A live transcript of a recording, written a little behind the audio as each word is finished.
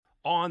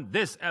On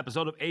this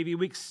episode of AV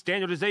Week,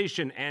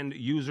 standardization and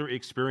user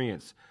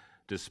experience,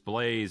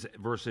 displays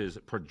versus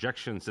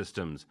projection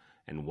systems,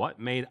 and what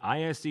made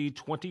ISE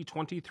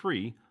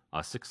 2023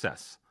 a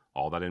success.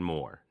 All that and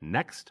more,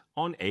 next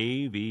on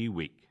AV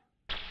Week.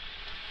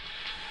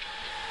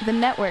 The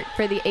network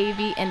for the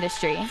AV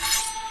industry.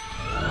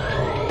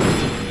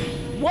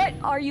 What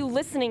are you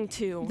listening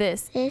to?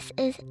 This is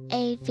AV.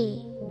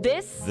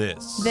 This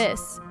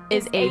is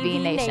AV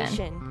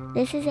Nation.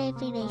 This is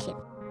AV Nation.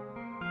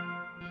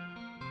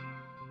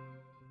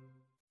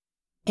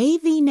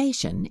 AV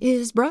Nation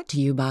is brought to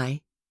you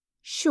by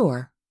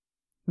Shure,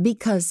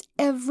 because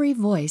every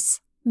voice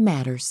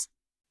matters.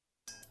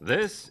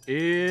 This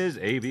is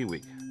AV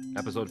Week,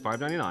 episode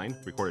 599,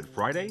 recorded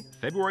Friday,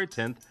 February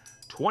 10th,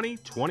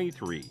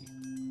 2023.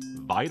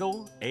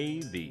 Vital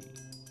AV.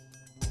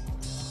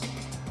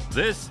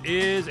 This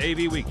is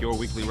AV Week, your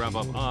weekly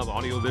wrap-up of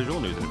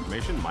audiovisual news and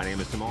information. My name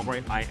is Tim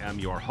Albright. I am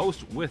your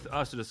host. With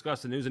us to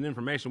discuss the news and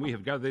information we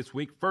have gathered this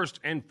week. First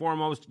and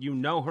foremost, you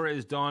know her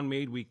as Dawn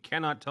Mead. We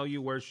cannot tell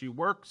you where she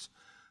works,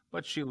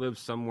 but she lives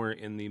somewhere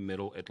in the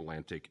Middle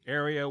Atlantic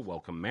area.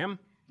 Welcome, ma'am.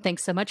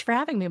 Thanks so much for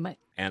having me, Mike.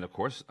 And of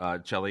course,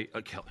 Kelly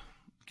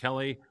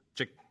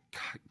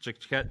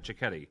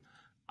Cicchetti.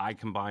 I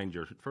combined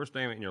your first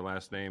name and your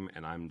last name,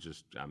 and I'm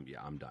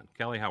done.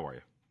 Kelly, how are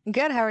you?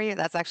 Good. How are you?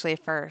 That's actually a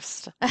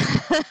first.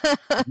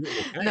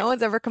 Okay. No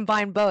one's ever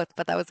combined both,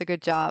 but that was a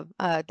good job.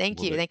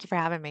 Thank you. Thank you for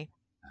having me.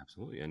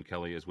 Absolutely. And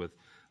Kelly is with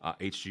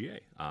HGA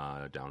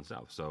down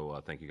south.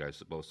 So thank you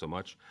guys both so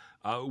much.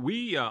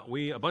 We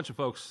a bunch of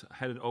folks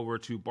headed over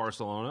to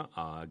Barcelona,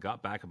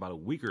 got back about a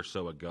week or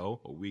so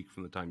ago, a week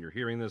from the time you're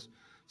hearing this,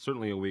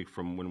 certainly a week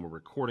from when we're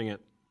recording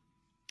it.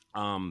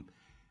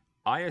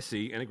 ISE,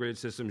 Integrated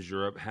Systems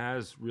Europe,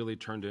 has really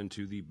turned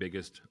into the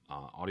biggest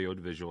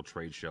audiovisual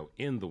trade show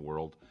in the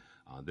world.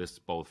 This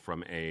both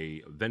from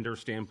a vendor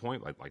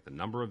standpoint, like the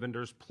number of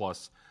vendors,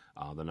 plus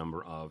the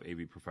number of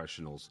AV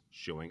professionals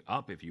showing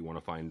up. If you want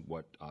to find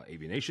what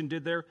AV Nation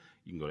did there,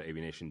 you can go to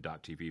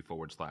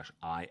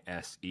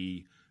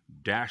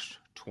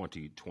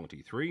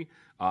avnation.tv/ISE-2023.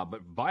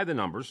 But by the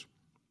numbers,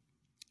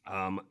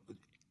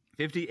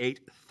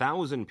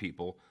 58,000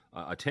 people,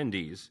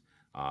 attendees,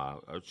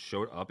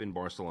 showed up in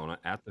Barcelona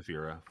at the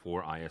Fira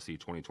for ISE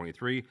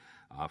 2023.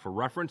 For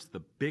reference,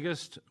 the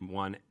biggest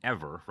one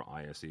ever for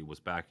ISE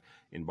was back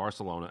in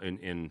Barcelona,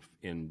 in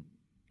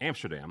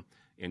Amsterdam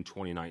in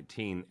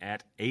 2019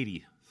 at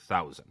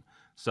 80,000.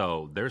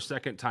 So their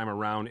second time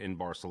around in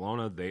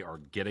Barcelona, they are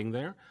getting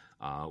there.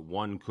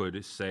 One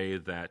could say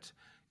that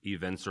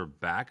events are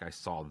back. I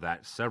saw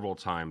that several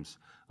times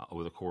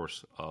over the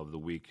course of the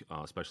week,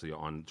 especially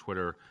on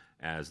Twitter,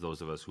 as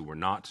those of us who were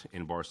not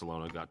in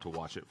Barcelona got to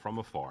watch it from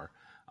afar.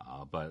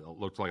 But it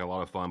looked like a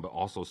lot of fun, but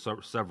also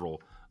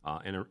several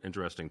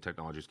interesting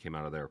technologies came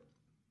out of there.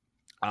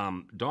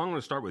 Dawn, I'm going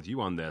to start with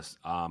you on this.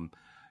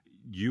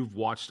 You've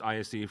watched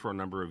ISE for a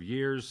number of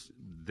years.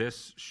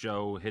 This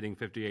show hitting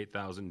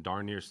 58,000,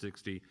 darn near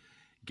 60,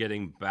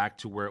 getting back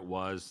to where it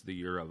was the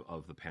year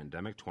of the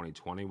pandemic.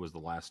 2020 was the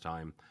last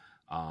time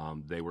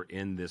they were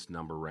in this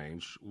number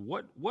range.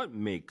 What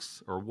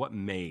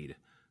made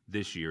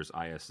this year's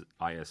ISE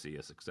a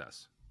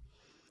success?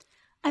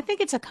 I think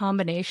it's a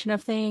combination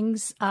of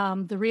things.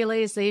 The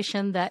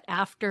realization that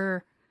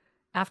after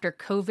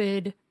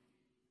COVID,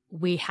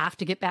 we have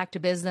to get back to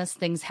business.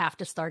 Things have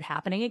to start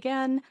happening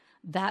again.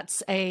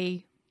 That's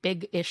a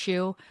big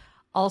issue.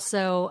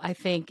 Also, I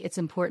think it's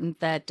important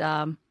that,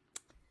 COVID's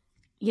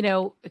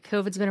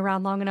been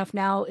around long enough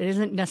now. It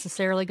isn't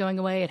necessarily going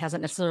away. It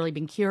hasn't necessarily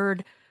been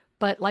cured,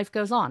 but life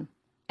goes on.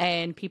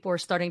 And people are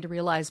starting to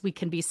realize we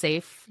can be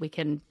safe. We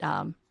can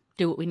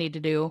do what we need to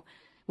do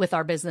with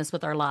our business,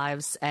 with our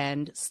lives,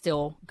 and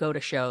still go to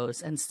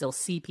shows and still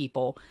see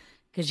people,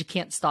 because you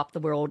can't stop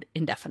the world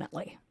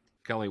indefinitely.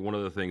 Kelly, one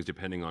of the things,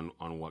 depending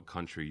on what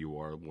country you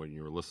are, when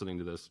you're listening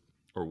to this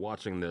or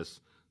watching this,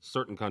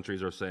 certain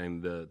countries are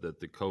saying that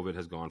the COVID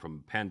has gone from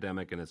a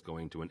pandemic and it's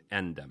going to an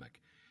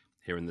endemic.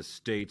 Here in the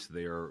States,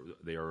 they are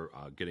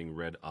getting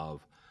rid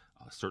of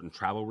certain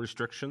travel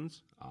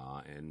restrictions,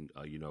 and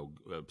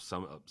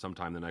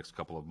sometime in the next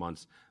couple of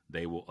months,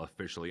 they will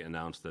officially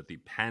announce that the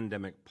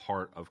pandemic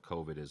part of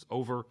COVID is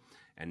over,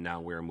 and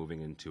now we're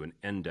moving into an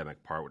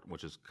endemic part,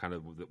 which is kind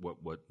of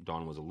what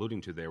Dawn was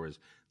alluding to there. Is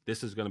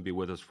this is going to be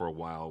with us for a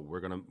while. We're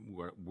going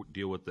to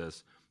deal with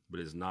this, but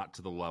it's not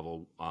to the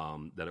level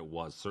that it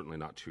was, certainly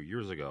not 2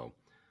 years ago.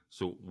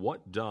 So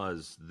what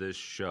does this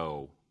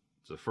show,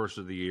 it's the first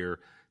of the year,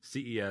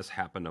 CES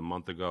happened a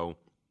month ago.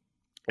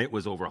 It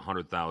was over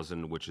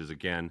 100,000, which is,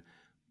 again,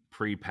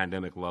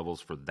 pre-pandemic levels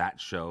for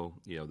that show,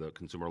 the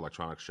Consumer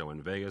Electronics Show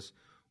in Vegas.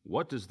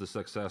 What does the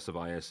success of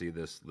ISE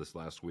this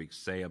last week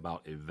say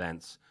about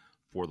events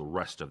for the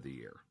rest of the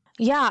year?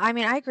 Yeah, I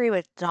mean, I agree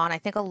with Dawn. I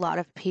think a lot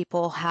of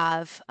people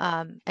have,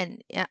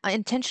 and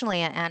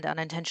intentionally and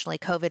unintentionally,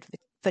 COVID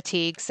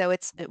fatigue. So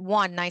it's,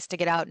 one, nice to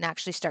get out and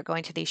actually start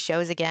going to these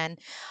shows again.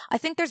 I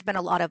think there's been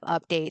a lot of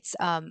updates.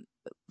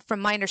 from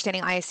my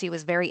understanding, ISC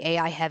was very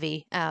AI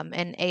heavy,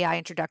 and AI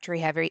introductory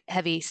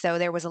heavy. So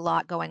there was a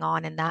lot going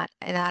on in that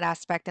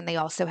aspect, and they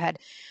also had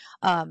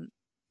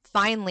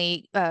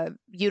finally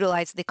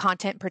utilized the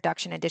content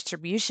production and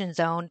distribution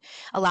zone,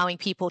 allowing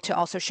people to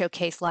also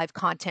showcase live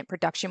content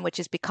production, which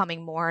is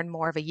becoming more and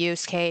more of a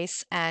use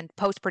case. And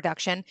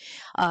post-production,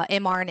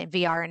 MR and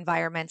VR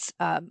environments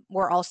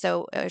were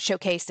also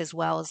showcased, as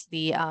well as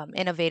the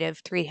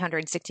innovative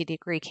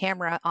 360-degree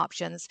camera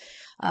options,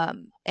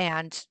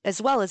 and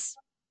as well as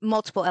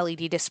multiple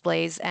LED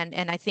displays.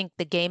 And I think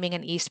the gaming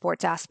and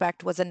esports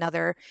aspect was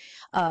another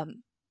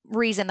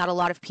reason that a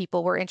lot of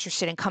people were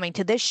interested in coming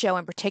to this show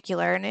in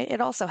particular. And it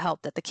also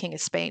helped that the King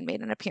of Spain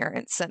made an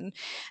appearance, and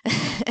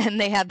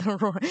and they had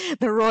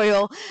the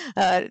royal,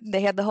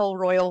 they had the whole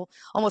royal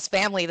almost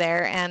family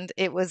there. And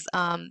it was,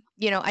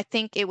 I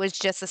think it was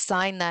just a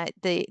sign that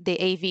the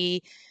AV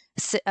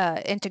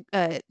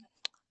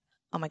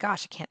oh my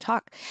gosh, I can't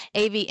talk.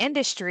 AV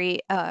industry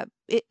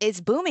is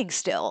booming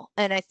still,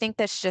 and I think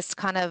that's just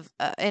kind of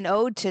an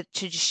ode to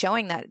just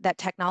showing that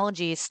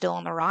technology is still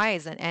on the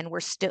rise, and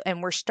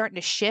we're starting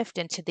to shift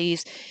into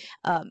these,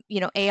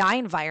 AI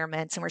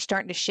environments, and we're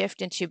starting to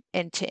shift into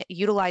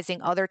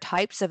utilizing other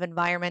types of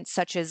environments,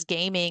 such as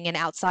gaming, and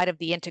outside of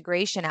the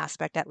integration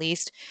aspect, at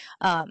least,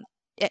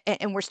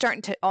 and we're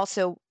starting to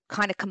also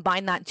kind of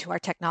combine that into our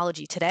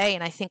technology today.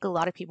 And I think a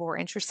lot of people were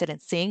interested in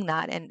seeing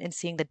that, and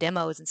seeing the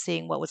demos and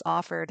seeing what was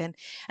offered. And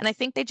I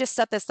think they just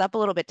set this up a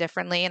little bit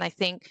differently. And I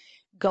think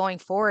going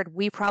forward,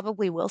 we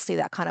probably will see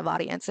that kind of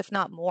audience, if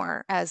not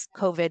more, as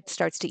COVID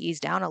starts to ease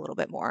down a little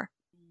bit more.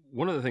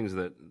 One of the things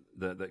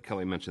that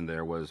Kelly mentioned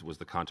there was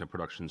the content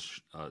production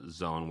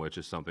zone, which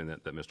is something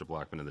that Mr.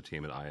 Blackman and the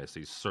team at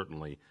ISC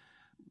certainly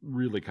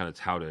really kind of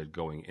touted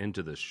going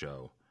into this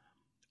show.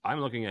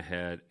 I'm looking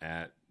ahead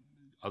at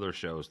other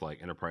shows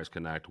like Enterprise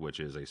Connect, which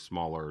is a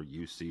smaller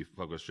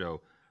UC-focused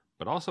show,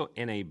 but also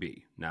NAB.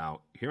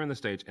 Now, here in the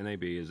States,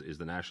 NAB is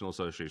the National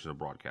Association of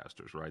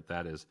Broadcasters, right?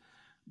 That has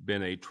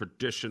been a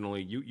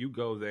traditionally, you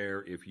go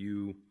there if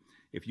you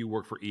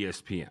work for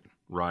ESPN,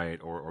 right?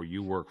 Or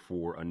you work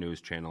for a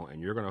news channel,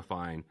 and you're going to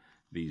find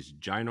these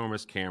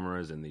ginormous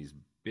cameras and these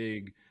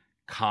big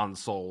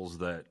consoles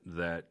that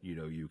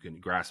you can,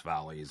 Grass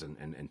Valleys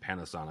and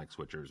Panasonic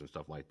switchers and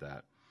stuff like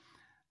that.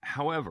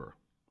 However,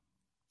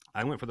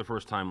 I went for the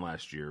first time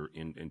last year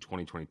in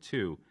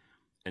 2022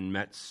 and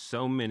met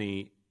so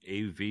many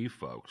AV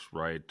folks,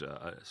 right?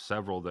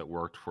 Several that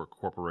worked for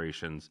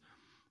corporations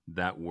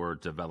that were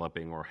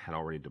developing or had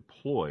already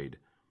deployed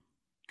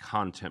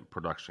content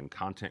production,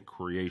 content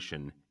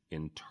creation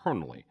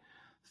internally.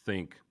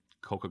 Think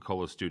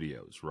Coca-Cola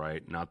Studios,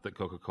 right? Not that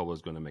Coca-Cola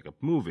is going to make a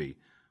movie,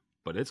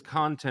 but it's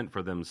content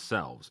for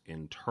themselves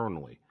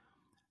internally.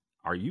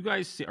 Are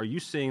you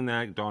seeing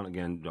that?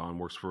 Dawn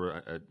works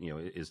for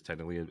is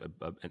technically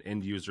an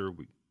end user.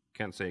 We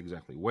can't say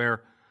exactly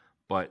where,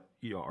 but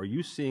are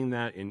you seeing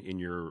that in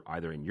your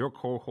either in your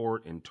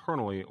cohort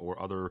internally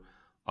or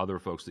other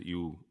folks that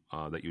you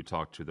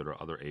talk to that are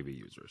other AV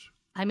users?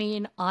 I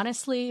mean,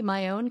 honestly,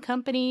 my own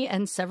company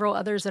and several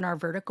others in our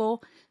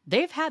vertical,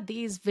 they've had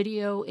these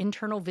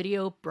internal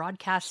video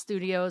broadcast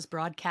studios,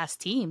 broadcast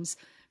teams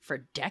for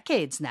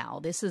decades now.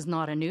 This is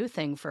not a new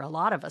thing for a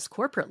lot of us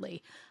corporately.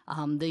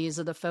 These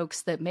are the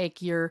folks that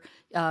make your,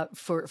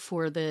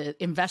 for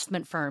the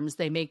investment firms,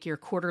 they make your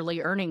quarterly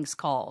earnings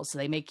calls.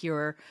 They make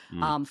your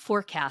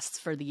forecasts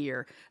for the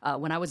year.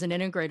 When I was an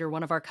integrator,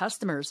 one of our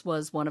customers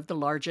was one of the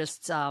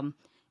largest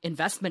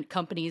investment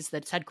companies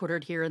that's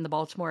headquartered here in the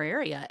Baltimore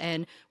area.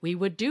 And we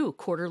would do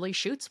quarterly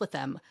shoots with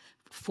them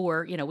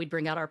for, we'd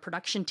bring out our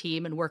production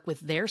team and work with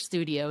their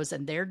studios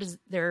and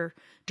their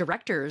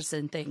directors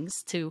and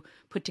things to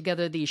put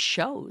together these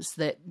shows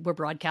that were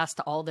broadcast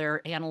to all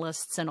their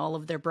analysts and all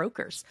of their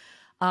brokers.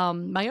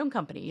 My own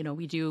company,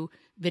 we do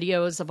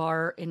videos of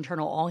our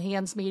internal all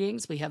hands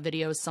meetings. We have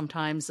videos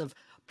sometimes of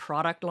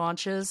product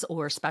launches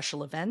or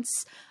special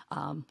events.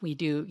 We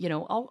do,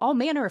 all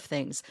manner of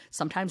things.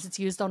 Sometimes it's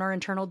used on our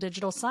internal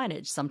digital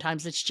signage.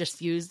 Sometimes it's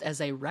just used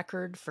as a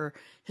record for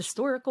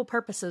historical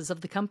purposes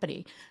of the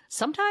company.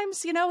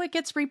 Sometimes, it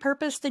gets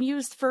repurposed and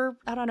used for,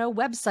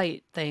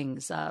 website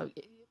things,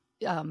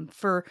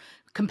 for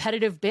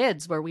competitive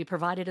bids where we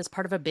provide it as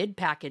part of a bid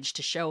package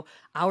to show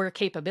our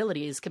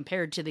capabilities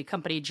compared to the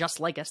company just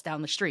like us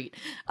down the street.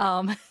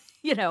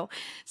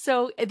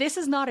 So this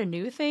is not a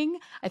new thing.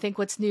 I think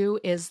what's new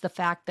is the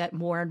fact that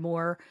more and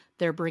more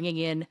they're bringing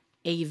in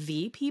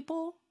AV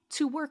people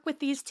to work with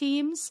these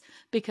teams,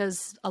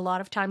 because a lot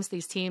of times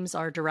these teams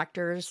are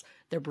directors,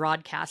 they're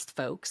broadcast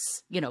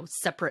folks,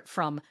 separate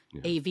from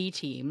AV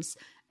teams,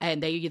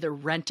 and they either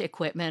rent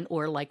equipment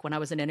or, like when I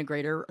was an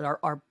integrator,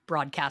 our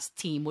broadcast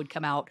team would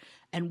come out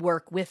and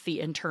work with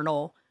the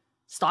internal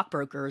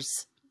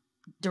stockbrokers,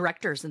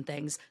 directors and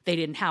things. They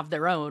didn't have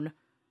their own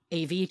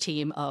AV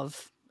team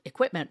of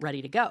equipment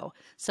ready to go.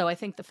 So I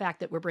think the fact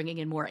that we're bringing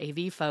in more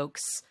AV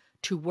folks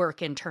to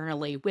work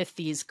internally with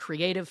these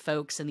creative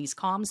folks and these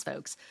comms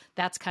folks,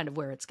 that's kind of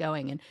where it's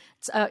going. And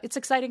it's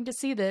exciting to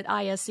see that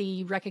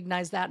ISE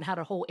recognized that and had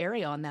a whole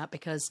area on that,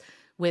 because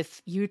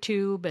with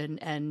YouTube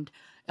and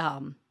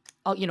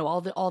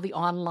all the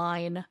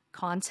online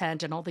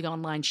content and all the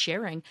online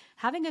sharing,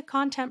 having a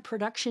content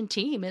production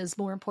team is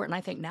more important,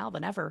 I think, now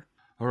than ever.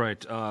 All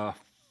right.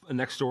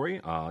 Next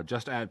story.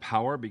 Just Add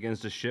Power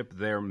begins to ship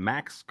their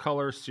Max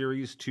Color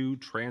Series 2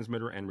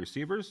 transmitter and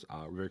receivers.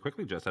 Very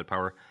quickly, Just Add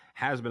Power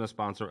has been a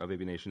sponsor of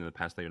AV Nation in the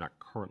past. They are not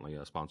currently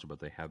a sponsor,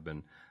 but they have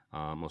been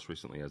most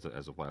recently as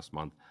of last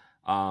month.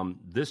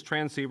 This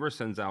transceiver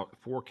sends out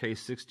 4K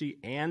 60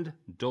 and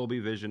Dolby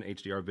Vision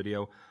HDR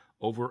video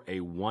over a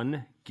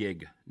 1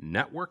 gig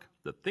network.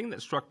 The thing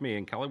that struck me,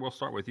 and Kelly, we'll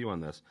start with you on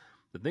this.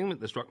 The thing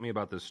that struck me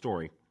about this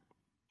story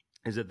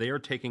is that they are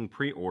taking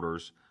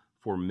pre-orders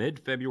for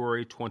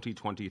mid-February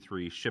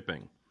 2023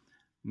 shipping,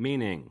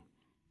 meaning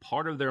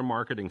part of their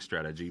marketing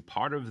strategy,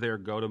 part of their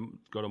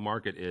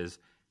go-to-market is,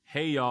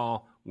 hey,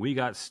 y'all, we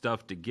got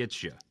stuff to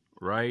get you,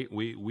 right?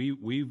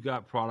 We've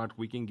got product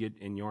we can get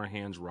in your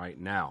hands right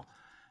now.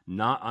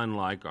 Not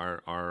unlike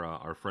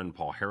our friend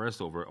Paul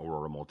Harris over at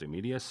Aurora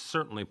Multimedia,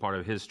 certainly part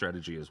of his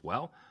strategy as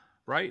well,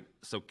 right?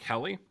 So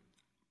Kelly,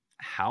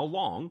 how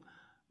long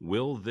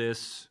will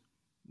this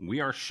we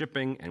are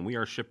shipping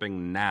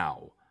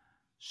now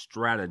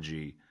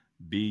strategy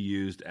be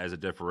used as a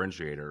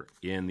differentiator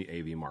in the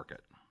AV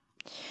market?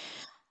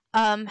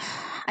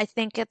 I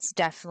think it's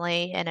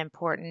definitely an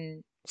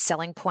important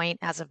selling point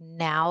as of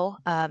now,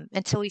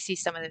 until we see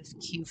some of those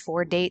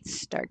Q4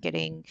 dates start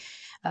getting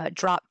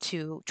dropped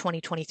to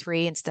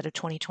 2023 instead of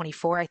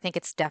 2024. I think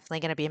it's definitely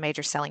going to be a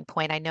major selling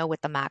point. I know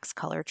with the Max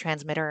Color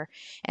transmitter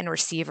and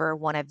receiver,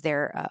 one of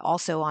their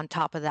also on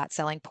top of that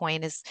selling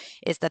point is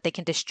that they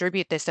can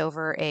distribute this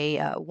over a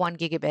 1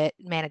 gigabit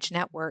managed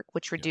network,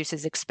 which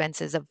reduces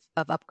expenses of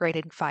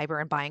upgrading fiber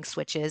and buying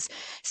switches.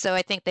 So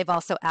I think they've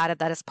also added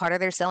that as part of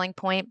their selling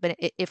point. But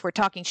if we're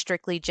talking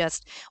strictly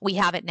just we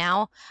have it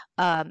now,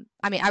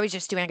 I was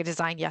just doing a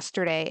design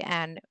yesterday,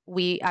 and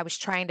I was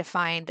trying to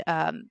find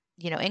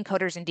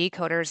encoders and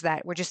decoders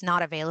that were just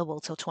not available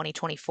till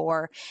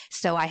 2024.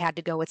 So I had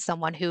to go with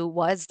someone who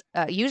was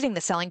using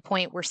the selling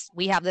point where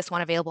we have this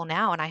one available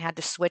now, and I had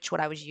to switch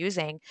what I was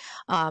using.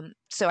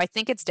 So I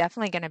think it's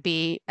definitely going to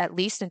be at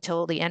least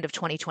until the end of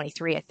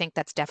 2023. I think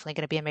that's definitely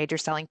going to be a major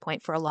selling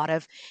point for a lot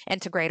of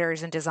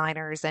integrators and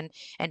designers and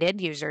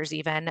end users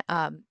even,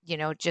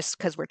 just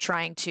because we're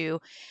trying to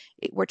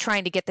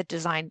get the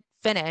design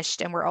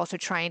finished, and we're also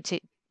trying to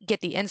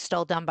get the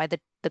install done by the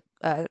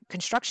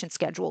construction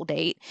schedule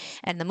date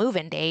and the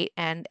move-in date.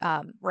 And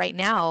right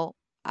now,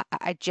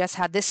 I just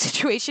had this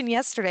situation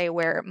yesterday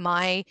where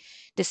my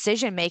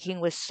decision making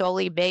was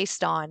solely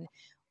based on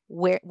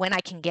when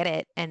I can get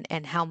it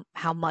and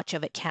how much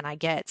of it can I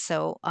get.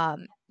 So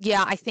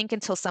I think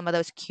until some of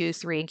those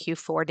Q3 and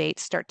Q4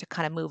 dates start to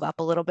kind of move up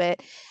a little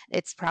bit,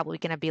 it's probably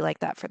going to be like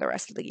that for the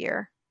rest of the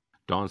year.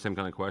 Dawn, same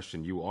kind of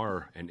question. You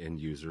are an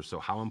end user, so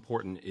how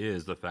important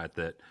is the fact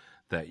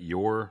that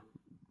your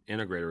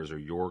integrators or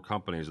your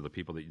companies or the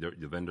people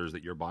the vendors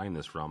that you're buying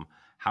this from,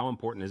 how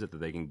important is it that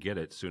they can get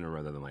it sooner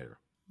rather than later?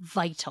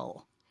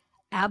 Vital.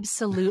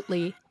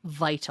 Absolutely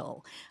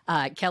vital.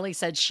 Kelly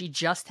said she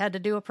just had to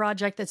do a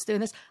project that's doing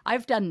this.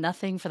 I've done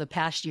nothing for the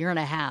past year and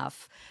a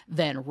half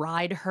than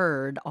ride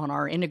herd on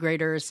our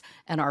integrators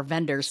and our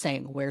vendors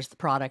saying, where's the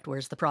product?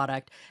 Where's the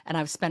product? And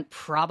I've spent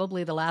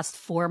probably the last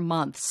 4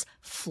 months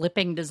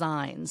flipping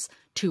designs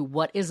to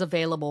what is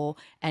available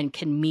and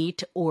can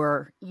meet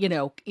or,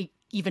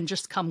 even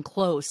just come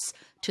close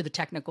to the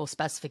technical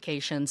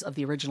specifications of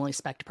the originally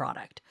spec'd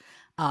product.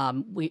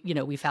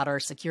 We've had our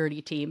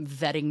security team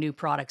vetting new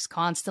products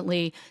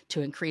constantly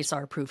to increase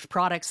our approved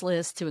products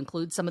list, to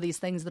include some of these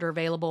things that are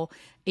available.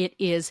 It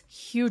is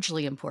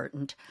hugely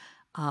important.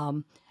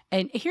 And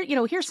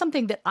here's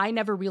something that I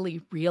never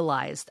really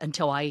realized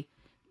until I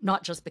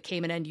not just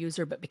became an end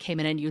user, but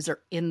became an end user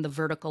in the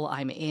vertical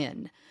I'm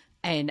in.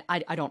 And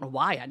I don't know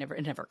why it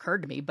never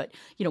occurred to me, but,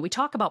 we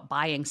talk about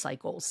buying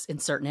cycles in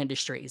certain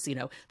industries,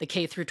 the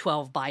K through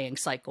 12 buying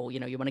cycle,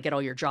 you want to get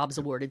all your jobs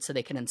awarded so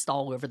they can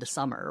install over the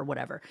summer or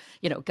whatever,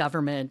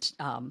 government,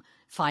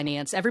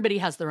 finance, everybody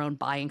has their own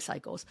buying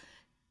cycles.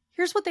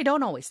 Here's what they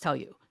don't always tell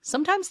you.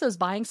 Sometimes those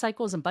buying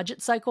cycles and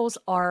budget cycles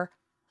are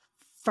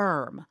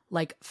firm.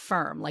 Like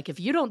if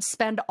you don't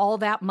spend all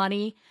that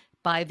money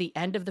by the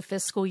end of the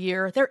fiscal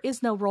year, there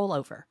is no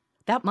rollover.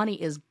 That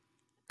money is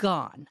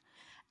gone.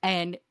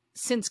 And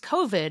since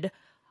COVID,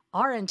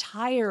 our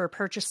entire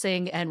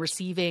purchasing and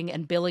receiving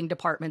and billing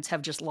departments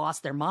have just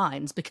lost their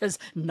minds because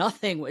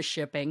nothing was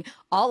shipping.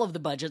 All of the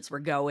budgets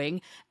were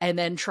going, and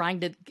then trying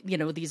to,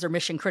 these are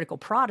mission critical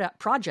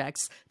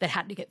projects that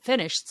had to get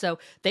finished. So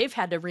they've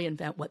had to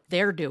reinvent what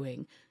they're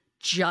doing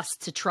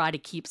just to try to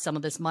keep some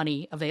of this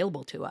money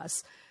available to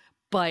us.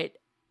 But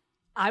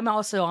I'm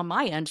also on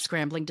my end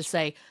scrambling to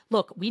say,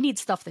 look, we need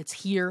stuff that's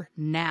here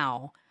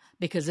now,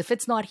 because if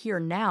it's not here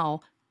now,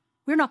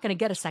 we're not going to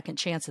get a second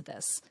chance at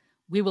this.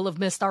 We will have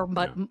missed our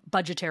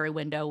budgetary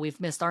window. We've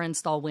missed our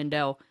install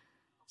window.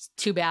 It's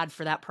too bad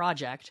for that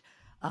project.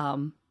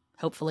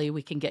 Hopefully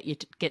we can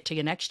get to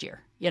you next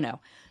year,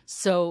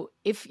 So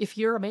if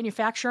you're a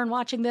manufacturer and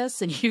watching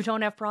this and you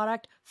don't have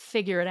product,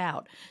 figure it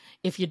out.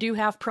 If you do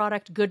have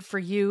product, good for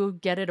you.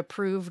 Get it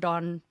approved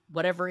on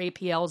whatever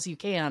APLs you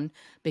can,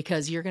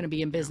 because you're going to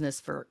be in business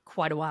for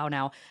quite a while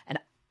now. And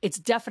it's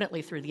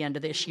definitely through the end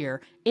of this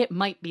year. It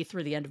might be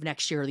through the end of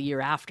next year or the year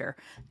after.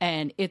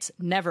 And it's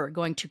never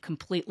going to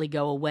completely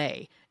go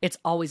away. It's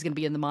always going to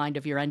be in the mind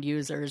of your end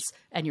users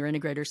and your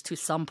integrators to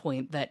some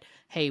point that,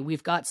 hey,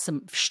 we've got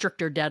some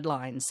stricter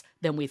deadlines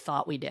than we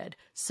thought we did.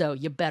 So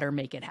you better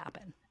make it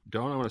happen.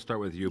 Dawn, I want to start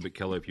with you, but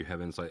Kelly, if you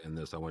have insight in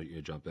this, I want you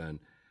to jump in.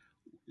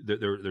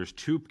 There's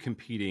two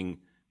competing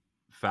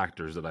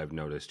factors that I've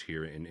noticed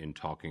here in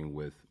talking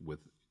with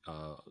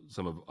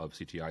some of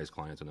CTI's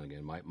clients. And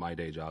again, my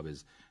day job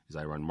is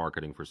I run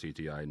marketing for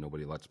CTI.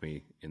 Nobody lets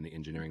me in the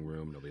engineering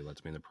room. Nobody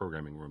lets me in the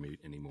programming room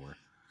anymore,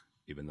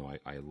 even though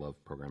I love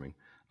programming.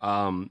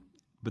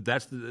 But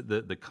that's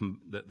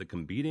the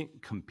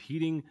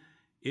competing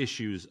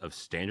issues of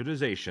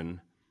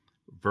standardization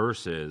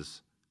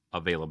versus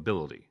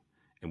availability.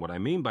 And what I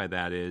mean by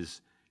that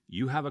is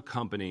you have a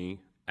company,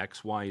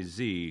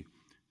 XYZ,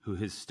 who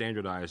has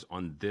standardized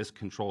on this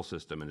control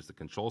system, and it's the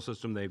control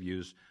system they've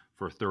used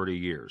for 30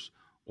 years,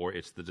 or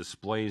it's the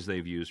displays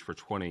they've used for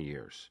 20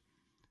 years,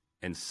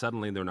 and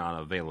suddenly they're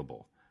not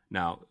available.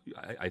 Now,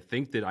 I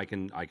think that I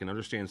can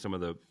understand some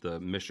of the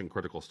mission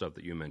critical stuff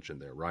that you mentioned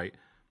there, right?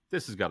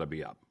 This has got to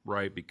be up,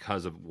 right?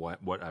 Because of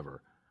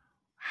whatever.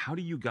 How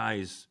do you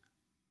guys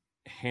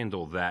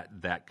handle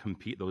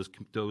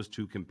those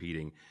two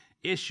competing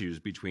issues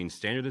between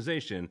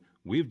standardization?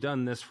 We've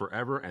done this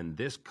forever, and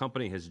this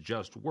company has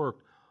just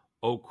worked.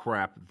 Oh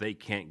crap, they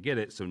can't get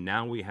it. So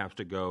now we have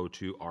to go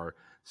to our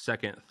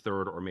second,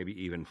 third, or maybe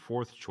even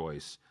fourth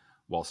choice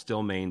while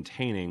still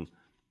maintaining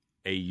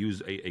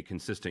a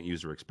consistent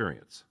user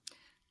experience.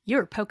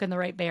 You're poking the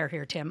right bear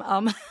here, Tim.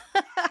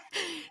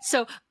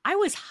 So I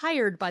was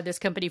hired by this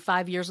company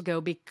 5 years ago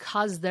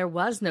because there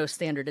was no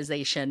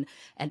standardization,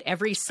 and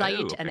every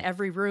site and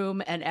every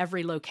room and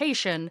every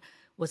location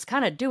was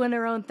kind of doing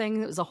their own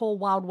thing. It was a whole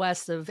Wild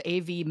West of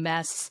AV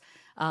mess.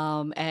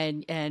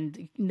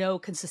 And no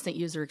consistent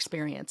user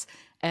experience.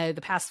 The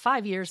past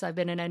 5 years I've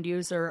been an end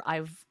user,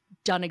 I've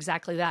done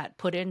exactly that.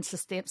 Put in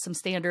some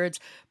standards,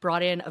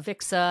 brought in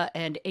AVIXA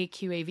and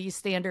AQAV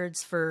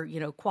standards for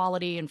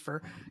quality and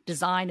for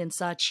design and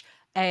such,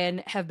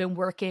 and have been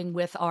working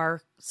with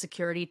our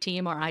security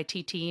team, our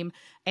IT team,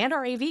 and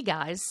our AV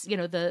guys,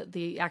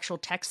 the actual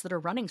techs that are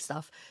running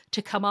stuff,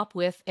 to come up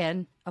with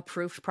an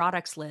approved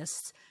products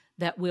list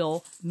that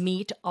will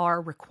meet our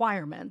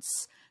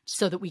requirements,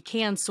 so that we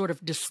can sort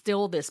of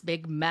distill this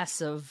big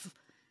mess of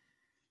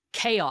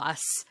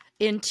chaos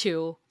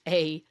into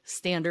a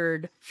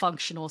standard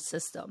functional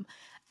system.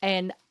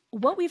 And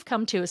what we've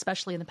come to,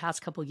 especially in the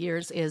past couple of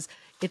years, is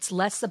it's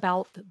less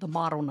about the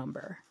model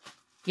number.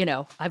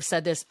 I've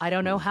said this, I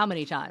don't know how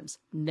many times.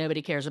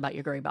 Nobody cares about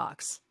your gray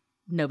box.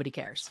 Nobody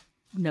cares.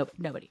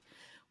 Nobody.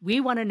 We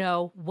want to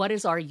know, what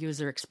is our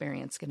user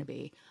experience going to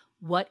be?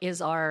 What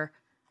is our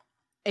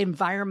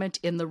environment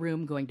in the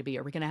room going to be?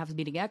 Are we going to have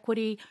meeting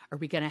equity? Are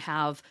we going to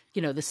have,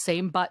 the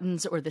same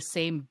buttons or the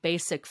same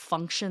basic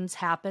functions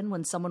happen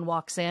when someone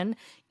walks in,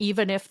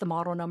 even if the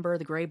model number,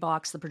 the gray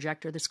box, the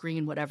projector, the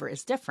screen, whatever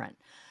is different?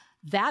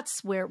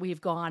 That's where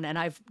we've gone, and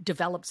I've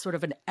developed sort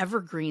of an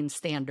evergreen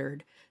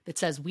standard that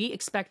says we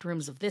expect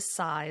rooms of this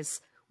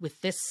size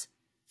with this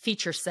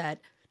feature set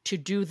to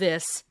do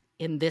this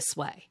in this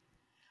way.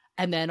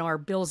 And then our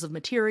bills of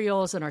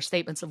materials and our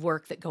statements of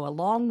work that go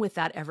along with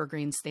that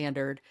evergreen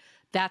standard,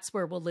 that's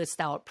where we'll list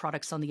out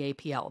products on the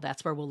APL.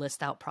 That's where we'll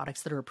list out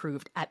products that are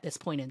approved at this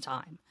point in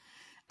time.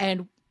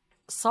 And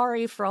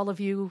sorry for all of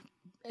you,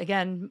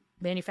 again,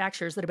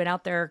 manufacturers that have been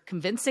out there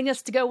convincing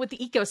us to go with the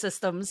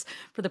ecosystems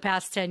for the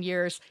past 10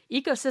 years.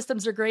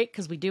 Ecosystems are great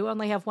because we do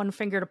only have one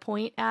finger to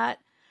point at.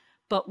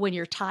 But when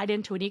you're tied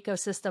into an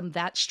ecosystem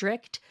that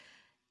strict,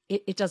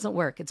 it doesn't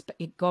work. It's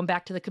going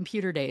back to the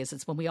computer days.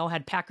 It's when we all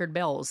had Packard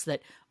Bells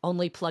that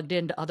only plugged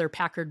into other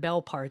Packard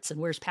Bell parts. And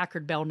where's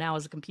Packard Bell now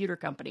as a computer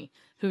company?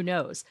 Who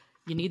knows?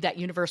 You need that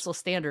universal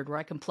standard where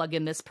I can plug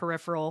in this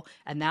peripheral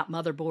and that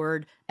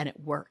motherboard and it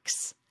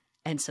works.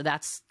 And so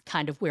that's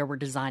kind of where we're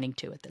designing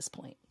to at this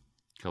point.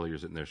 Kelly, you're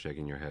sitting there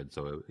shaking your head.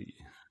 So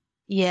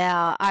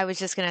Yeah, I was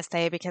just going to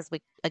say, because we,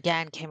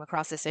 again, came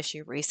across this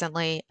issue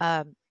recently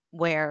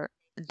where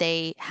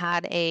they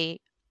had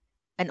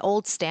an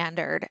old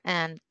standard,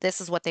 and this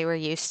is what they were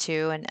used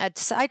to. And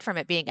aside from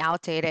it being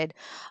outdated,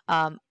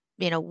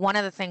 one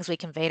of the things we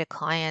convey to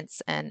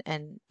clients and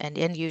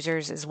end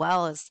users as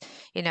well is,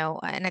 and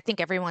I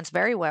think everyone's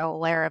very well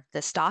aware of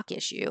the stock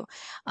issue.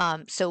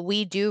 So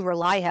we do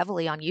rely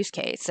heavily on use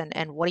case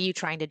and what are you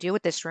trying to do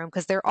with this room?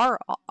 Because there are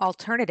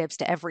alternatives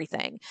to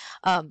everything.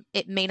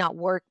 It may not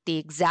work the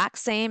exact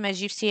same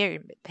as you see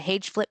it. The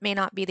page flip may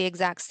not be the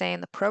exact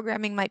same. The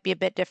programming might be a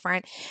bit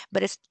different,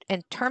 but it's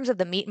in terms of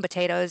the meat and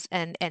potatoes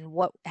and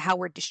how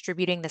we're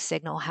distributing the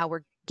signal, how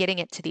we're getting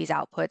it to these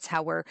outputs,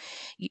 how we're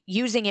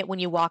using it when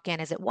you walk in.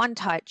 Is it one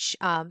touch?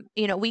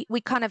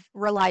 We kind of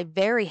rely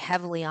very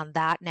heavily on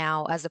that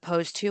now, as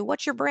opposed to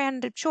what's your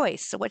brand of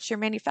choice? So what's your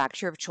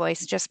manufacturer of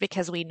choice? Just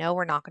because we know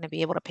we're not going to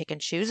be able to pick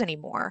and choose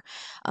anymore.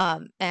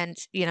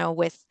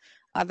 With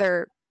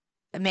other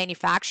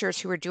manufacturers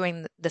who are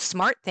doing the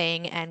smart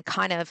thing and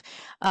kind of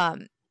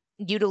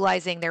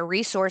utilizing their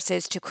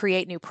resources to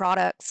create new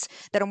products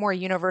that are more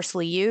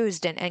universally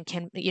used and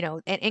can,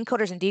 and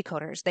encoders and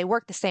decoders, they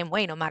work the same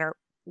way no matter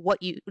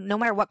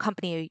what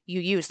company you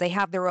use. They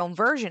have their own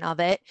version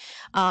of it.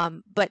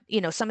 But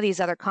some of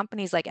these other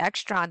companies like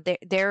Extron,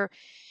 they're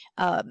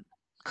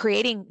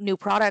creating new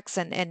products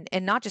and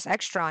not just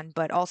Extron,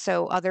 but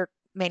also other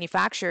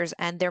manufacturers,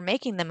 and they're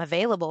making them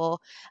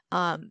available,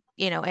 and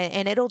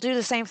it'll do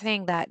the same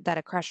thing that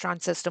a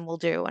Crestron system will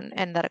do,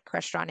 and that a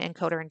Crestron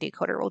encoder and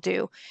decoder will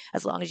do,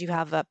 as long as you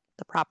have the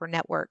proper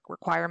network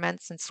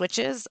requirements and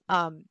switches.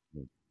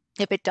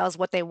 If it does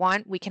what they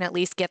want, we can at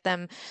least get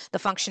them the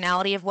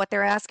functionality of what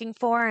they're asking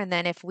for. And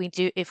then if we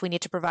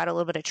need to provide a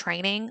little bit of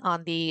training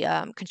on the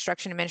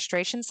construction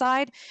administration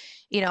side,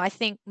 I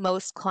think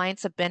most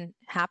clients have been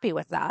happy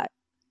with that,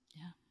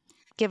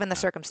 given the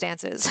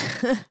circumstances.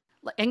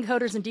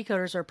 Encoders and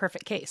decoders are a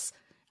perfect case.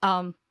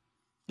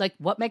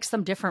 What makes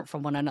them different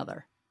from one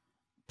another?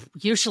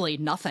 Usually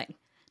nothing.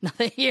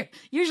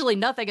 Usually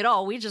nothing at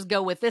all. We just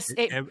go with this.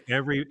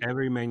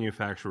 Every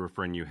manufacturer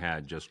friend you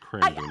had just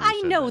cringed.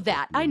 I know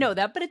that.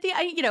 But at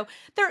the,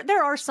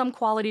 there are some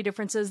quality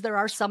differences. There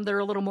are some that are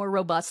a little more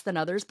robust than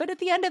others. But at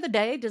the end of the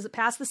day, does it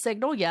pass the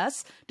signal?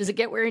 Yes. Does it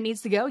get where it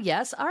needs to go?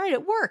 Yes. All right,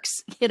 it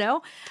works.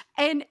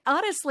 And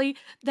honestly,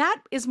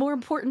 that is more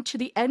important to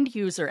the end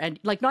user, and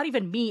not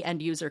even me,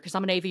 end user, because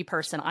I'm an AV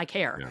person. I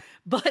care. Yeah.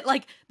 But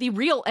the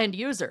real end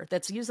user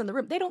that's using the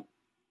room, they don't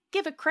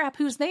give a crap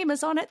whose name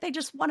is on it. They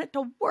just want it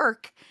to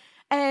work.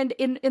 And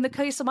in the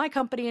case of my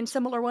company and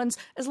similar ones,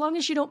 as long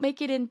as you don't make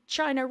it in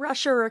China,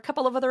 Russia, or a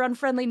couple of other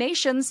unfriendly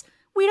nations,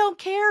 we don't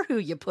care who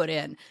you put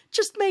in.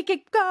 Just make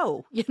it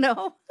go,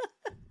 All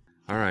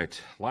right.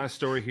 Last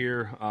story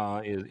here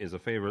is a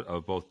favorite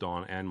of both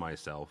Dawn and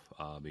myself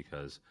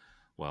because,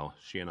 well,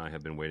 she and I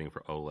have been waiting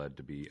for OLED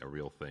to be a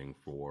real thing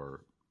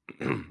for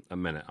a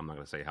minute. I'm not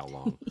going to say how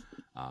long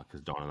because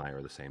Dawn and I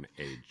are the same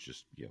age,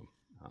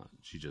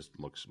 she just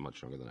looks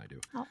much younger than I do.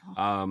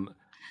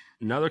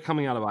 Another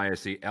coming out of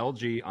ISE,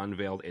 LG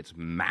unveiled its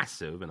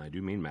massive, and I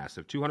do mean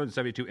massive,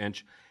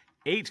 272-inch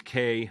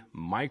 8K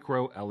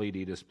micro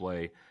LED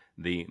display.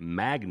 The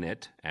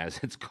Magnet, as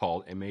it's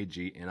called,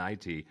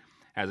 MAGNIT,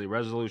 has a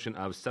resolution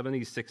of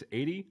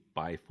 7680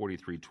 by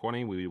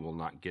 4320. We will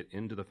not get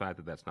into the fact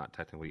that that's not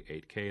technically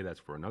 8K. That's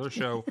for another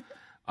show.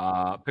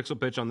 Pixel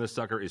pitch on this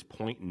sucker is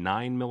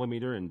 0.9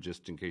 millimeter, and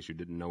just in case you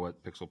didn't know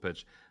what pixel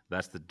pitch,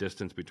 that's the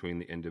distance between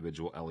the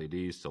individual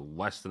LEDs, so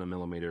less than a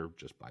millimeter,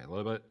 just by a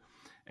little bit.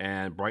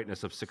 And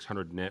brightness of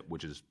 600 nit,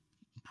 which is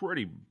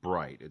pretty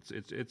bright.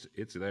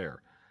 It's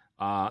there.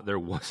 There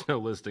was no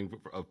listing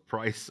of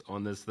price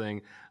on this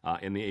thing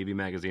in the AV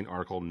Magazine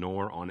article,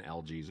 nor on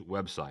LG's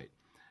website.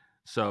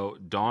 So,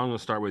 Dawn, we'll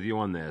start with you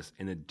on this.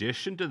 In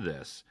addition to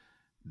this,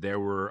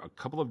 there were a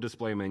couple of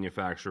display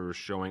manufacturers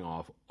showing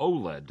off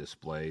OLED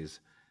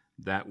displays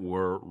that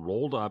were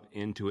rolled up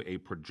into a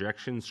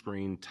projection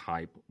screen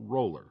type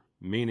roller.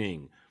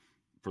 Meaning,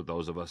 for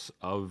those of us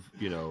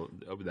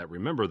that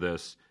remember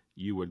this,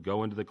 you would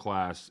go into the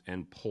class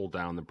and pull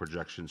down the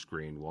projection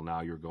screen. Well,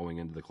 now you're going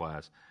into the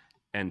class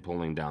and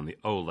pulling down the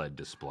OLED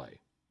display.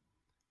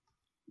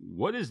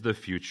 What is the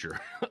future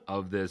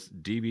of this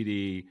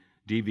DVD,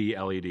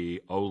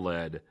 DV-LED,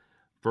 OLED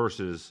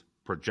versus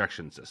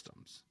projection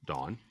systems,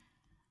 Dawn?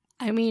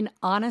 I mean,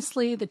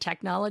 honestly, the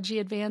technology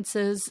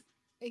advances.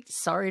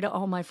 Sorry to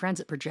all my friends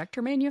at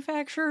projector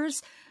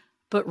manufacturers,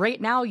 but right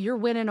now you're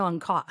winning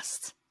on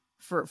cost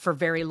for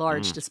very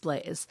large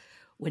displays.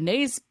 When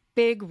these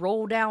big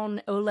roll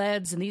down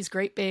OLEDs and these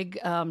great big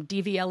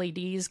DV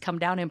LEDs come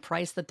down in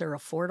price that they're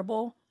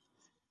affordable,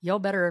 y'all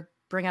better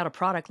bring out a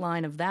product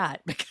line of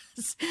that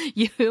because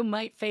you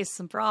might face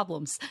some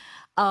problems.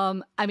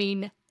 I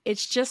mean,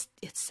 it's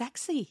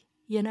sexy.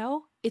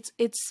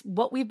 It's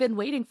what we've been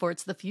waiting for.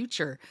 It's the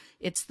future.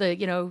 It's the,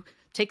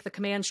 take the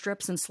command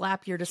strips and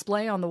slap your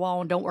display on the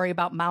wall and don't worry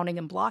about mounting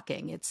and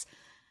blocking. It's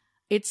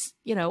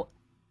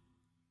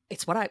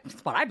what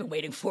I've been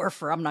waiting for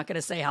I'm not going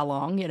to say how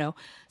long,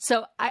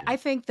 So I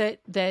think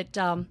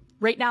that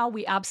right now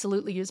we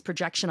absolutely use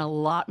projection a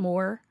lot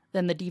more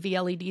than the DV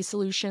LED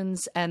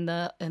solutions and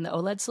the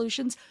OLED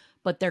solutions,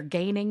 but they're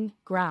gaining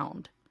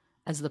ground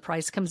as the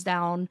price comes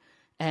down.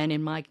 And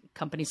in my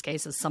company's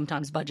cases,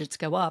 sometimes budgets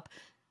go up.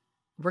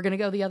 We're going to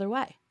go the other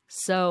way.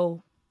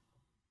 So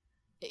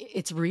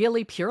it's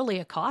really purely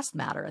a cost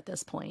matter at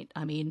this point.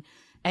 I mean,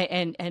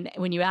 and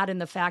when you add in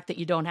the fact that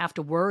you don't have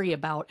to worry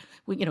about,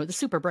 the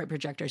super bright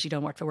projectors, you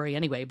don't have to worry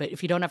anyway. But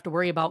if you don't have to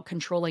worry about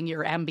controlling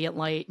your ambient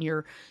light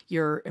and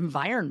your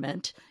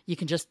environment, you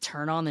can just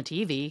turn on the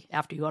TV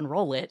after you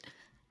unroll it.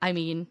 I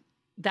mean,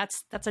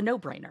 that's a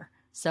no-brainer.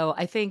 So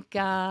I think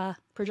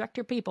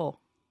projector people,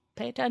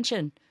 pay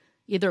attention.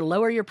 either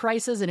lower your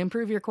prices and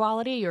improve your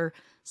quality or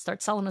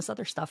start selling this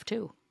other stuff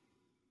too.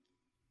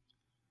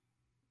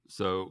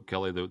 So,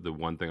 Kelly, the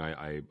one thing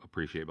I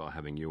appreciate about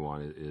having you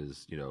on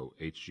is,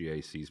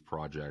 HGAC's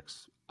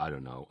projects, I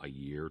don't know, a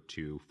year,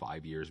 2,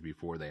 5 years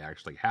before they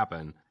actually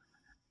happen.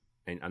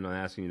 And I'm not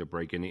asking you to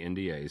break any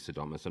NDAs, so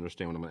don't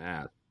misunderstand what I'm going to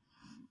ask.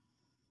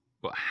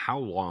 But how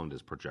long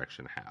does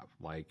projection have?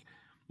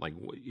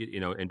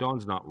 And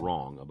Dawn's not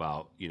wrong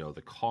about,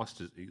 the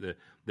cost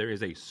there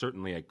is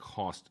certainly a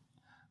cost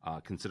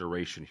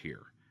consideration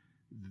here.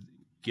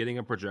 Getting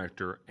a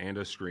projector and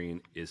a screen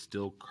is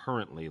still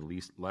currently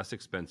less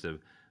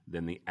expensive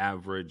than the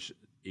average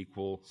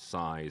equal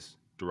size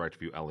direct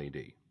view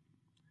LED.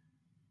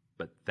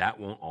 But that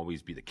won't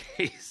always be the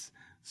case.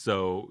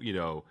 So, I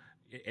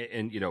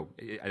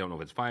don't know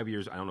if it's 5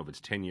 years, I don't know if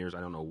it's 10 years,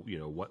 I don't know,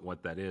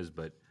 what that is,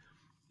 but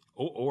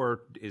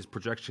or is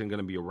projection going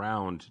to be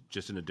around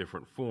just in a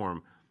different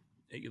form?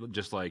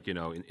 Just like,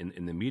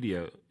 in the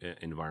media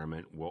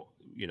environment, well,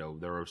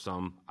 there are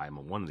some,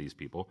 I'm one of these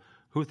people,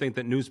 who think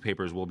that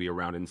newspapers will be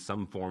around in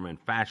some form and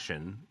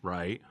fashion,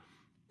 right?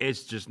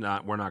 It's just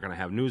not, we're not going to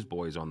have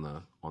newsboys on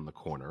the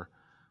corner.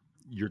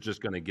 You're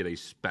just going to get a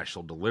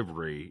special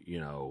delivery,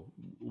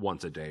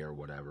 once a day or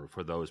whatever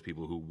for those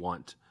people who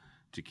want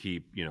to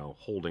keep,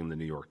 holding the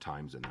New York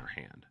Times in their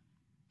hand.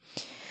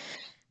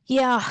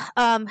 Yeah,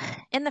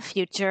 in the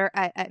future,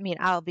 I mean,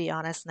 I'll be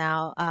honest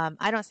now,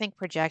 I don't think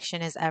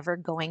projection is ever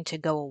going to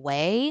go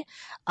away.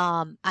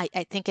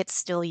 I think it's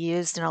still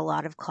used in a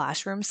lot of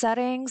classroom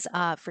settings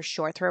for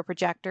short throw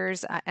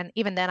projectors. And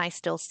even then, I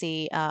still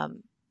see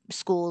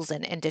schools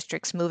and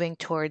districts moving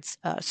towards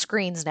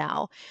screens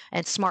now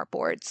and smart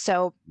boards.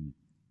 So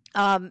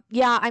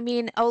I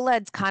mean,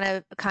 OLED's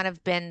kind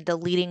of been the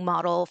leading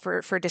model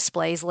for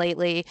displays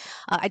lately.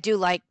 I do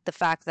like the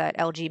fact that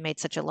LG made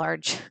such a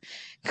large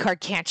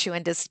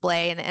gargantuan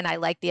display, and I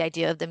like the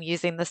idea of them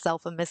using the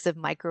self-emissive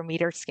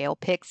micrometer scale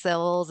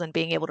pixels and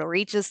being able to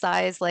reach a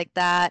size like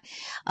that.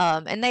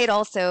 And they'd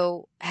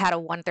also had a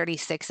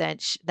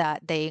 136-inch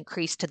that they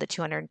increased to the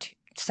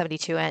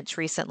 272-inch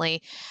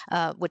recently,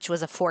 which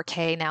was a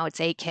 4K. Now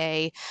it's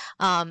 8K.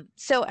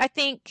 So I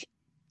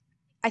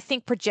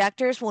think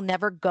projectors will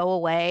never go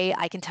away.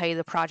 I can tell you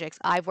the projects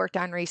I've worked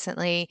on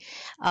recently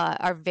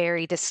are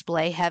very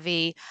display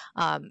heavy.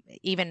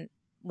 Even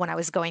when I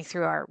was going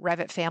through our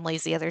Revit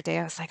families the other day,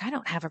 I was like, I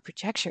don't have a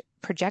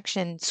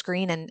projection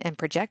screen and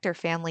projector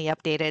family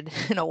updated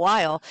in a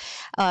while.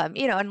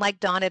 And like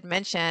Dawn had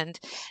mentioned,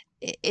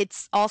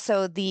 it's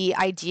also the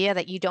idea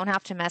that you don't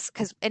have to mess,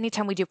 because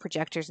anytime we do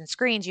projectors and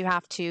screens, you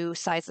have to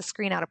size the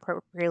screen out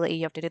appropriately.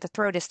 You have to do the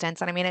throw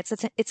distance. And I mean,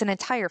 it's an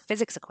entire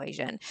physics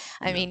equation.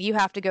 I mean, you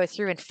have to go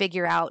through and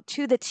figure out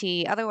to the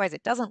T, otherwise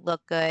it doesn't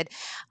look good.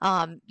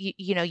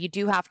 You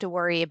do have to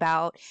worry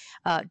about,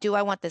 do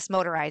I want this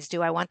motorized?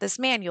 Do I want this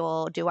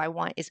manual?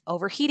 Is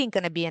overheating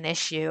going to be an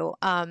issue?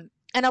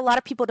 And a lot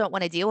of people don't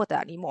want to deal with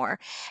that anymore.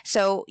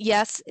 So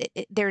yes,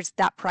 there's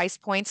that price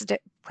point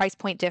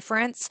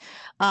difference.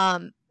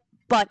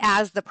 But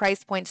as the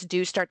price points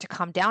do start to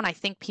come down, I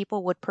think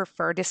people would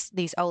prefer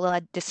these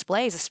OLED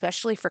displays,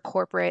 especially for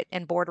corporate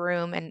and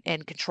boardroom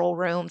and control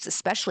rooms,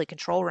 especially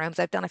control rooms.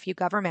 I've done a few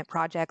government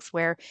projects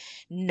where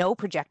no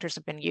projectors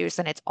have been used,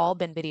 and it's all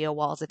been video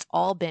walls. It's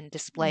all been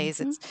displays.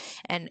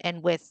 Mm-hmm.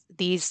 And with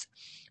these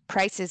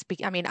prices,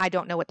 I mean, I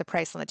don't know what the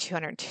price on the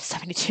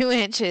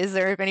 272-inch is,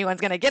 or if anyone's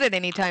going to get it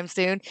anytime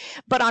soon,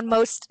 but on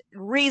most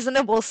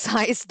reasonable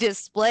sized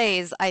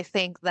displays, I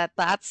think that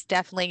that's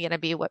definitely going to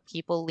be what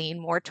people lean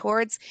more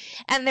towards.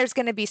 And there's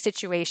going to be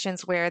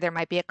situations where there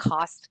might be a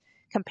cost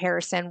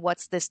comparison.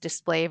 What's this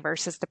display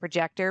versus the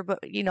projector? But,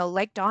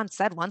 like Dawn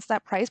said, once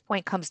that price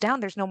point comes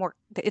down, there's no more,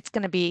 it's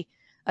going to be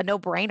a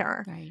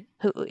no-brainer. Right.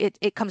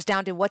 It comes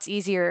down to what's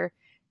easier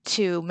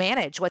to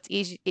manage, what's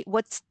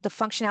the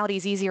functionality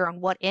is easier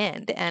on what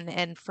end,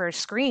 and for a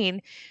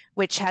screen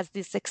which has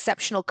this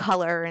exceptional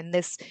color and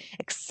this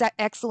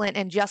excellent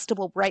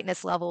adjustable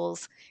brightness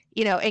levels,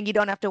 and you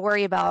don't have to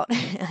worry about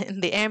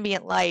the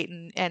ambient light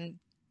and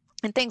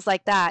things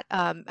like that.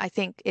 I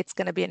think it's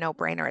going to be a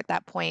no-brainer at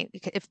that point,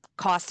 if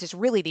cost is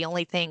really the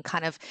only thing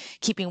kind of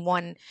keeping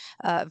one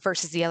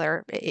versus the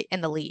other in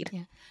the lead.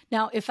 Yeah.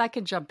 Now, if I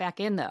could jump back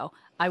in though,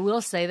 I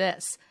will say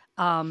this: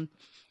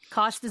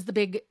 cost is the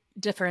big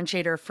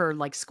differentiator for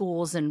like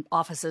schools and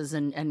offices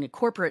and the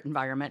corporate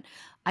environment.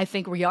 I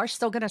think we are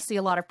still going to see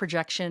a lot of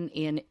projection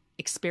in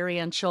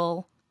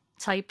experiential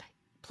type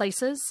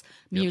places,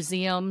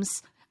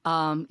 museums.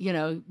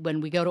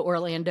 When we go to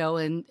Orlando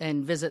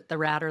and visit the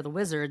Rat or the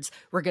Wizards,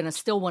 we're going to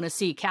still want to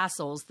see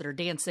castles that are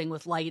dancing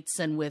with lights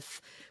and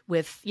with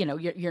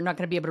you're not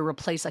going to be able to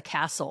replace a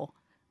castle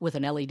with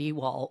an LED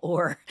wall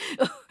or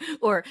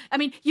I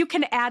mean, you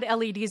can add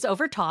LEDs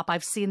over top.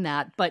 I've seen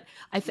that, but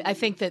I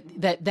think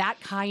that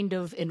kind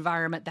of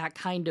environment, that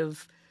kind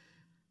of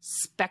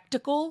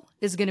spectacle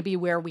is going to be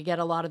where we get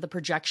a lot of the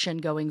projection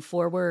going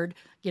forward,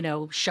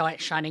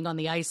 shining on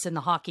the ice in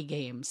the hockey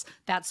games,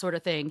 that sort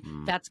of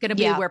thing. That's going to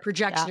be where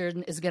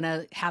projection is going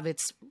to have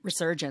its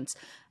resurgence.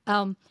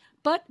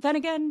 But then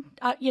again,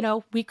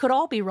 we could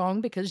all be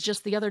wrong, because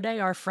just the other day,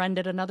 our friend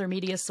at another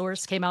media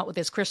source came out with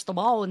his crystal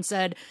ball and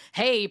said,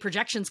 hey,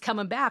 projection's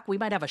coming back. We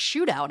might have a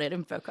shootout at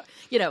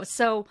InfoComm.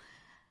 So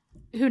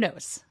who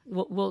knows?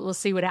 We'll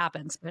see what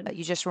happens. But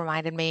You just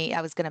reminded me,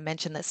 I was going to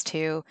mention this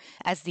too,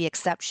 as the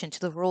exception to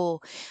the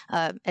rule.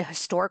 A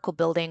historical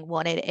building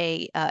wanted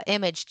a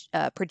image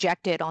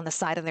projected on the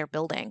side of their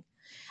building.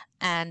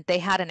 And they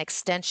had an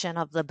extension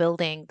of the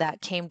building that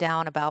came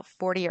down about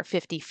 40 or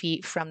 50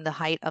 feet from the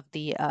height of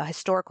the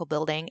historical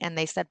building. And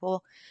they said,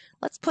 well,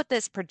 let's put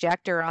this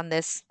projector on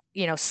this,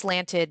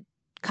 slanted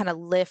kind of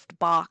lift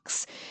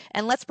box,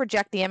 and let's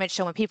project the image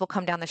so when people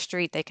come down the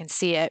street, they can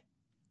see it.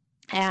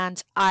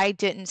 And I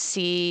didn't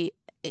see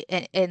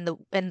in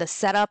the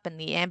setup and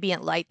the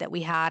ambient light that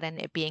we had, and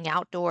it being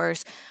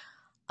outdoors,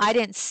 I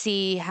didn't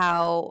see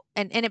how,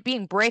 and it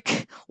being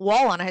brick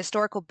wall on a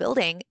historical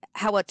building,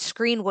 how a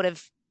screen would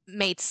have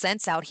made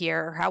sense out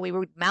here, or how we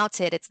would mount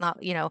it. It's not,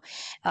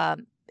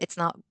 it's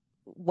not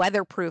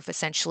weatherproof.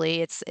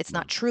 Essentially, it's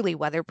not truly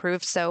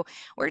weatherproof. So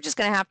we're just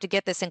going to have to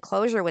get this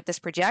enclosure with this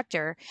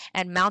projector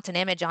and mount an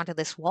image onto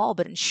this wall,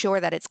 but ensure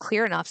that it's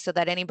clear enough so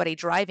that anybody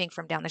driving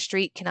from down the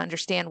street can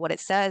understand what it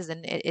says.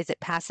 And is it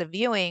passive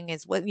viewing?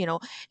 Is what,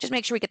 just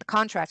make sure we get the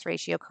contrast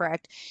ratio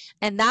correct.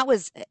 And that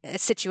was a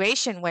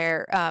situation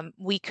where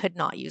we could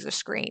not use a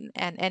screen.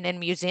 And in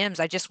museums,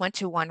 I just went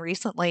to one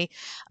recently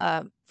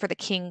for the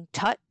King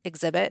Tut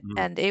exhibit,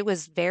 and it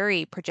was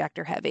very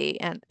projector heavy,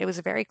 and it was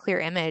a very clear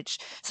image.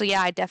 So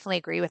yeah, I definitely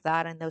agree with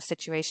that. In those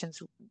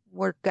situations,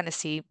 we're going to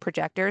see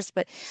projectors,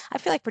 but I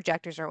feel like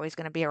projectors are always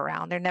going to be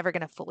around. They're never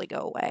going to fully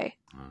go away.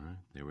 All right,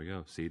 there we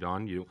go. See,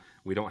 Dawn,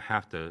 we don't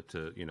have to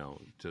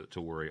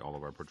worry all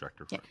of our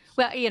projector friends.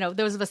 Yeah. Well,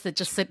 those of us that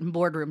just sit in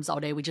boardrooms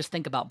all day, we just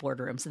think about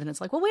boardrooms, and then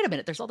it's like, well, wait a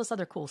minute, there's all this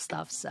other cool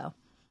stuff. So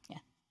yeah,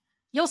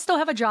 you'll still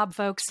have a job,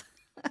 folks.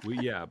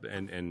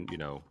 And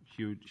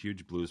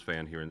huge Blues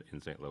fan here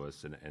in St.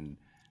 Louis, and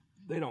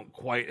they don't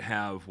quite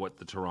have what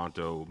the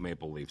Toronto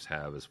Maple Leafs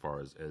have as far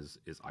as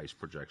ice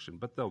projection,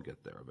 but they'll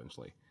get there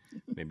eventually.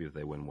 Maybe if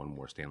they win one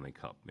more Stanley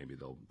Cup, maybe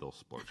they'll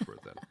splurge for it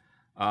then.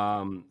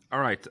 All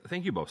right,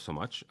 thank you both so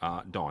much,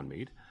 Dawn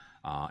Mead.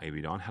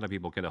 AV Dawn, how do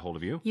people get a hold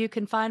of you? You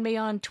can find me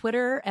on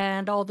Twitter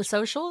and all the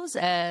socials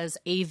as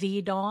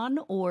AV Dawn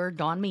or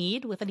Dawn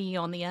Mead with an E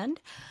on the end.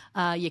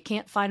 You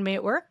can't find me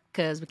at work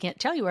because we can't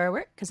tell you where I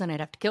work, because then I'd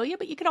have to kill you.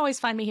 But you can always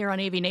find me here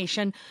on AV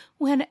Nation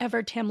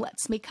whenever Tim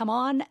lets me come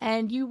on.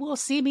 And you will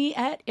see me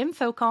at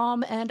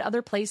InfoComm and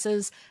other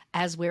places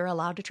as we're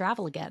allowed to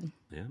travel again.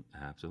 Yeah,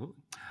 absolutely.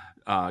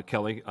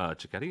 Kelly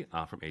Cicchetti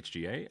from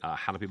HGA,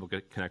 how do people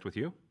connect with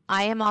you?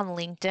 I am on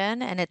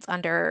LinkedIn, and it's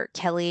under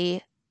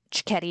Kelly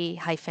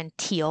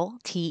Cicchetti-Teel,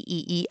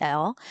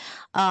 Teel.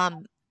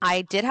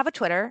 I did have a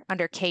Twitter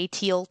under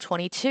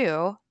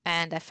KTeel22,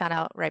 and I found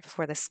out right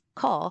before this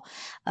call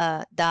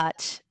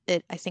that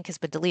it, I think, has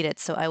been deleted.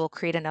 So I will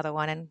create another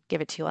one and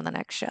give it to you on the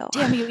next show.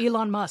 Damn you,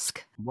 Elon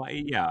Musk. Well,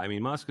 yeah, I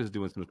mean, Musk is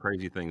doing some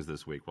crazy things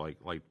this week. Like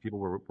people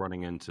were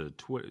running into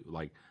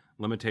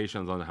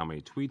limitations on how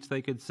many tweets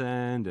they could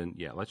send, and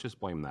yeah, let's just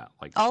blame that.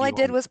 All I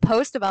did was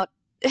post about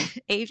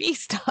AV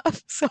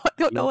stuff, so I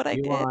don't know what I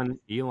did.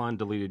 Elon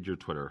deleted your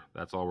Twitter.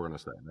 That's all we're gonna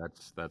say.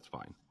 That's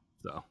fine.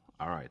 So,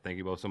 all right, thank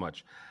you both so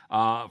much.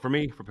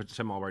 For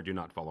Tim Albright, do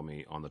not follow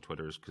me on the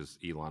Twitters because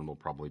Elon will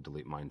probably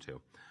delete mine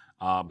too.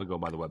 But go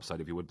by the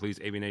website if you would please,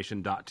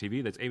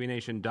 avnation.tv. That's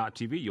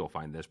avnation.tv. You'll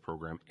find this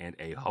program and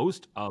a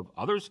host of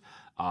others.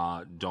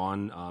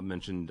 Dawn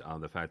mentioned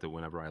the fact that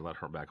whenever I let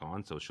her back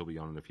on, so she'll be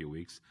on in a few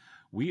weeks.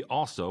 We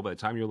also, by the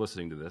time you're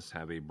listening to this,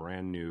 have a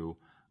brand new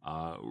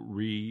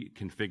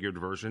reconfigured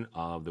version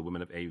of the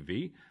Women of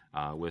AV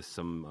with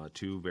some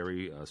two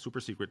very super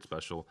secret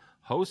special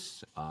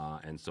hosts.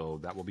 And so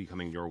that will be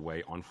coming your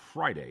way on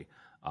Friday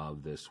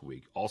of this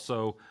week.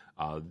 Also,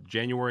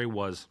 January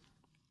was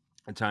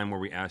a time where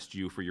we asked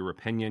you for your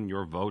opinion,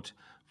 your vote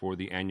for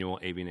the annual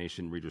AV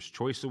Nation Reader's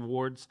Choice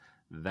Awards.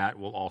 That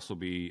will also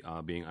be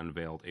being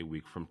unveiled a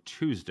week from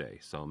Tuesday.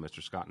 So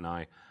Mr. Scott and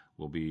I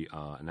will be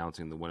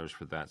announcing the winners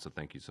for that. So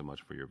thank you so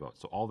much for your vote.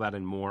 So all that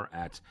and more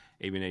at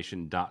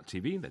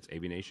avnation.tv. That's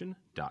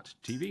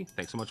avnation.tv.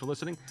 Thanks so much for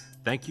listening.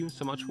 Thank you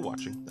so much for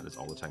watching. That is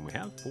all the time we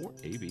have for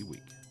AV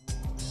Week.